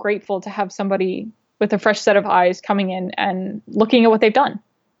so grateful to have somebody with a fresh set of eyes coming in and looking at what they've done.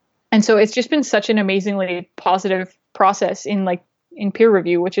 And so it's just been such an amazingly positive process in peer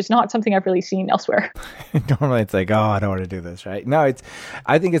review, which is not something I've really seen elsewhere. Normally it's like, oh, I don't want to do this, right? No,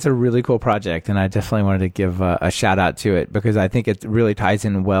 I think it's a really cool project, and I definitely wanted to give a shout out to it because I think it really ties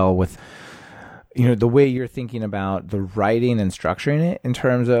in well with the way you're thinking about the writing and structuring it in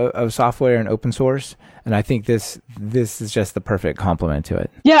terms of software and open source. And I think this is just the perfect complement to it.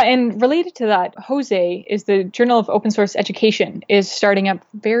 Yeah, and related to that, Jose is the Journal of Open Source Education is starting up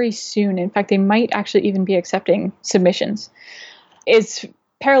very soon. In fact, they might actually even be accepting submissions. It's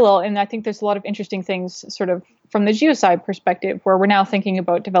parallel, and I think there's a lot of interesting things sort of from the Geoscience perspective where we're now thinking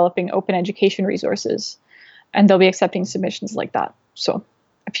about developing open education resources, and they'll be accepting submissions like that. So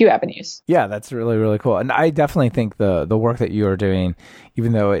a few avenues. Yeah, that's really, really cool. And I definitely think the work that you are doing,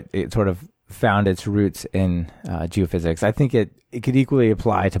 even though it sort of found its roots in geophysics, I think it could equally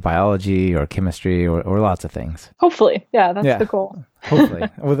apply to biology or chemistry or lots of things. Hopefully. Yeah, that's the goal. Hopefully,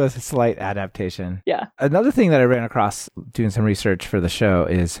 with a slight adaptation. Yeah. Another thing that I ran across doing some research for the show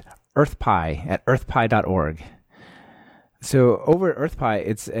is EarthPy at earthpy.org. So over at EarthPy,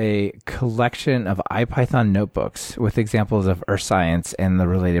 it's a collection of IPython notebooks with examples of earth science and the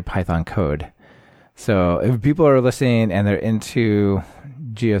related Python code. So if people are listening and they're into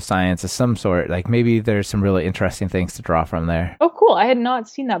geoscience of some sort, like maybe there's some really interesting things to draw from there. Oh, cool. I had not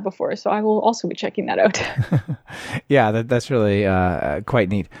seen that before, so I will also be checking that out. Yeah, that's really quite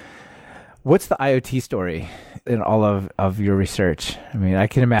neat. What's the IoT story in all of your research? I mean, I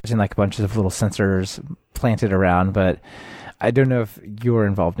can imagine like a bunch of little sensors planted around, but I don't know if you're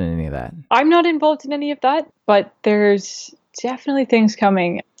involved in any of that. I'm not involved in any of that, but there's definitely things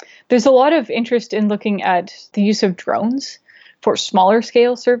coming. There's a lot of interest in looking at the use of drones for smaller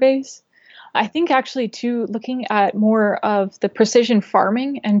scale surveys. I think actually too, looking at more of the precision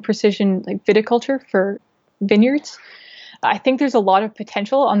farming and precision viticulture for vineyards. I think there's a lot of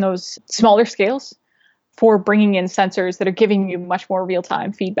potential on those smaller scales for bringing in sensors that are giving you much more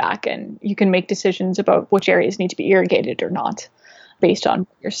real-time feedback, and you can make decisions about which areas need to be irrigated or not based on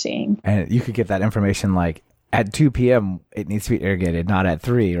what you're seeing. And you could get that information like at 2 p.m. it needs to be irrigated, not at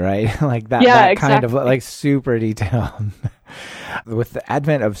 3, right? Like that, yeah, that exactly. Kind of like super detailed. With the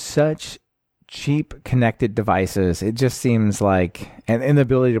advent of such cheap connected devices, it just seems like, and the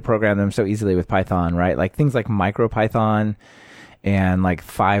ability to program them so easily with Python, right? Like things like MicroPython and like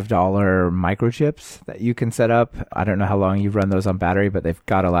 $5 microchips that you can set up. I don't know how long you run those on battery, but they've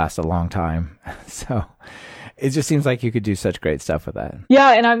got to last a long time. So it just seems like you could do such great stuff with that.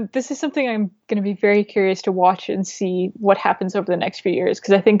 Yeah, and this is something I'm going to be very curious to watch and see what happens over the next few years,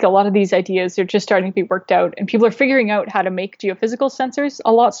 because I think a lot of these ideas are just starting to be worked out, and people are figuring out how to make geophysical sensors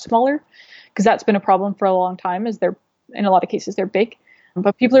a lot smaller, because that's been a problem for a long time, as they're, in a lot of cases, they're big.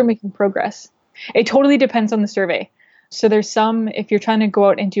 But people are making progress. It totally depends on the survey. So there's some, if you're trying to go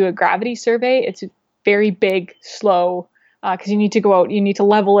out and do a gravity survey, it's very big, slow, because you need to go out, you need to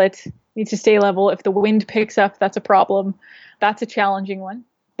level it, you need to stay level. If the wind picks up, that's a problem. That's a challenging one.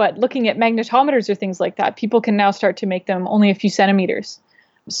 But looking at magnetometers or things like that, people can now start to make them only a few centimeters.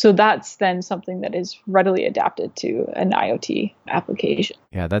 So that's then something that is readily adapted to an IoT application.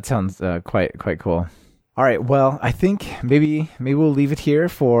 Yeah, that sounds quite cool. All right, well, I think maybe we'll leave it here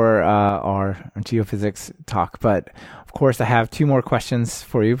for our geophysics talk. But of course, I have 2 more questions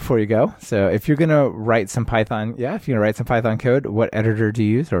for you before you go. So if you're going to write some Python, code, what editor do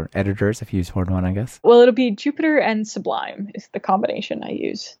you use? Or editors, if you use more than one, I guess. Well, it'll be Jupyter and Sublime is the combination I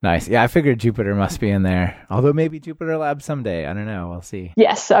use. Nice. Yeah, I figured Jupyter must be in there. Although maybe Jupyter Lab someday. I don't know. We'll see.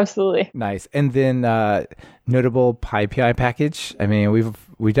 Yes, absolutely. Nice. And then notable PyPI package. I mean,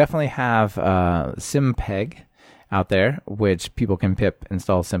 we definitely have SymPeg. out there, which people can pip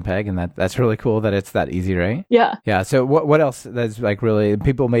install Simpeg, and that's really cool that it's that easy, right? Yeah. Yeah. So what else that's like really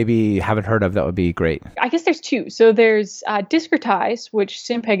people maybe haven't heard of that would be great? I guess there's two. So there's Discretize, which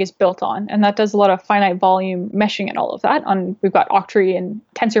Simpeg is built on, and that does a lot of finite volume meshing and all of that. We've got Octree and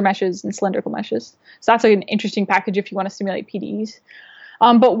tensor meshes and cylindrical meshes. So that's like an interesting package if you want to simulate PDEs.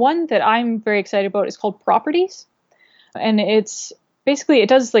 But one that I'm very excited about is called Properties. And it's basically, it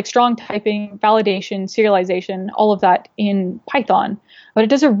does like strong typing, validation, serialization, all of that in Python. But it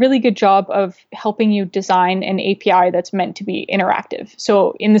does a really good job of helping you design an API that's meant to be interactive.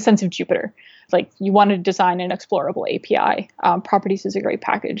 So in the sense of Jupyter, like you want to design an explorable API, Properties is a great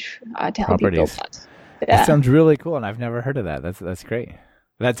package to help you build that. Yeah. That sounds really cool, and I've never heard of that. That's great.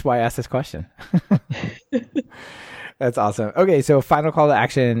 That's why I asked this question. That's awesome. Okay, so final call to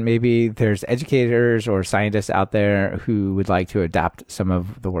action. Maybe there's educators or scientists out there who would like to adapt some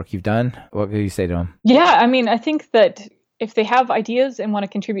of the work you've done. What could you say to them? Yeah, I mean, I think that if they have ideas and want to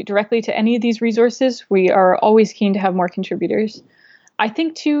contribute directly to any of these resources, we are always keen to have more contributors. I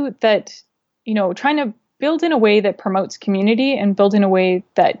think, too, that, trying to build in a way that promotes community and build in a way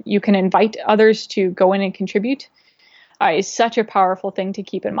that you can invite others to go in and contribute is such a powerful thing to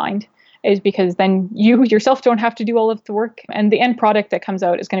keep in mind. Is because then you yourself don't have to do all of the work, and the end product that comes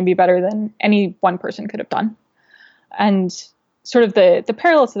out is going to be better than any one person could have done. And sort of the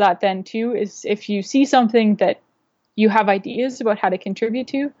parallel to that then too is if you see something that you have ideas about how to contribute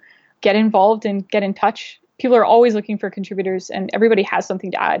to, get involved and get in touch. People are always looking for contributors, and everybody has something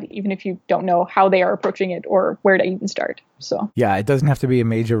to add, even if you don't know how they are approaching it or where to even start. So yeah, it doesn't have to be a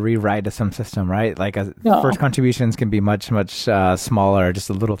major rewrite of some system, right? Like first contributions can be much smaller, just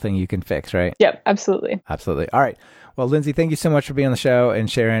a little thing you can fix, right? Yep, absolutely. Absolutely. All right. Well, Lindsay, thank you so much for being on the show and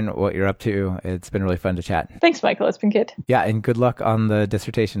sharing what you're up to. It's been really fun to chat. Thanks, Michael. It's been good. Yeah, and good luck on the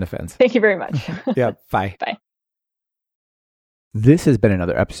dissertation defense. Thank you very much. Yeah, bye. Bye. This has been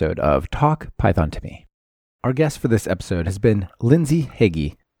another episode of Talk Python to Me. Our guest for this episode has been Lindsay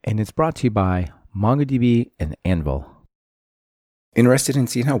Heggie, and it's brought to you by MongoDB and Anvil. Interested in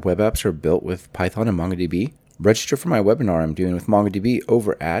seeing how web apps are built with Python and MongoDB? Register for my webinar I'm doing with MongoDB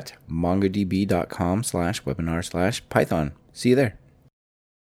over at mongodb.com/webinar/Python. See you there.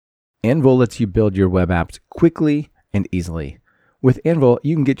 Anvil lets you build your web apps quickly and easily. With Anvil,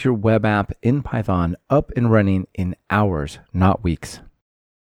 you can get your web app in Python up and running in hours, not weeks.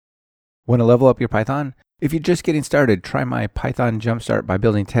 Want to level up your Python? If you're just getting started, try my Python Jumpstart by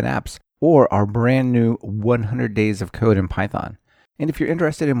Building 10 Apps or our brand new 100 Days of Code in Python. And if you're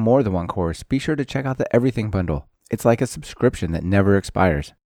interested in more than one course, be sure to check out the Everything Bundle. It's like a subscription that never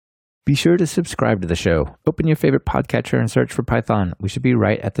expires. Be sure to subscribe to the show. Open your favorite podcatcher and search for Python. We should be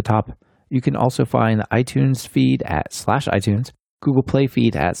right at the top. You can also find the iTunes feed at /iTunes, Google Play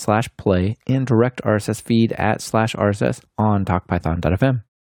feed at /play, and direct RSS feed at /RSS on talkpython.fm.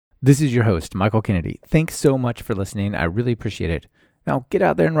 This is your host, Michael Kennedy. Thanks so much for listening. I really appreciate it. Now get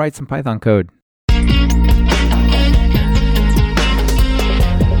out there and write some Python code.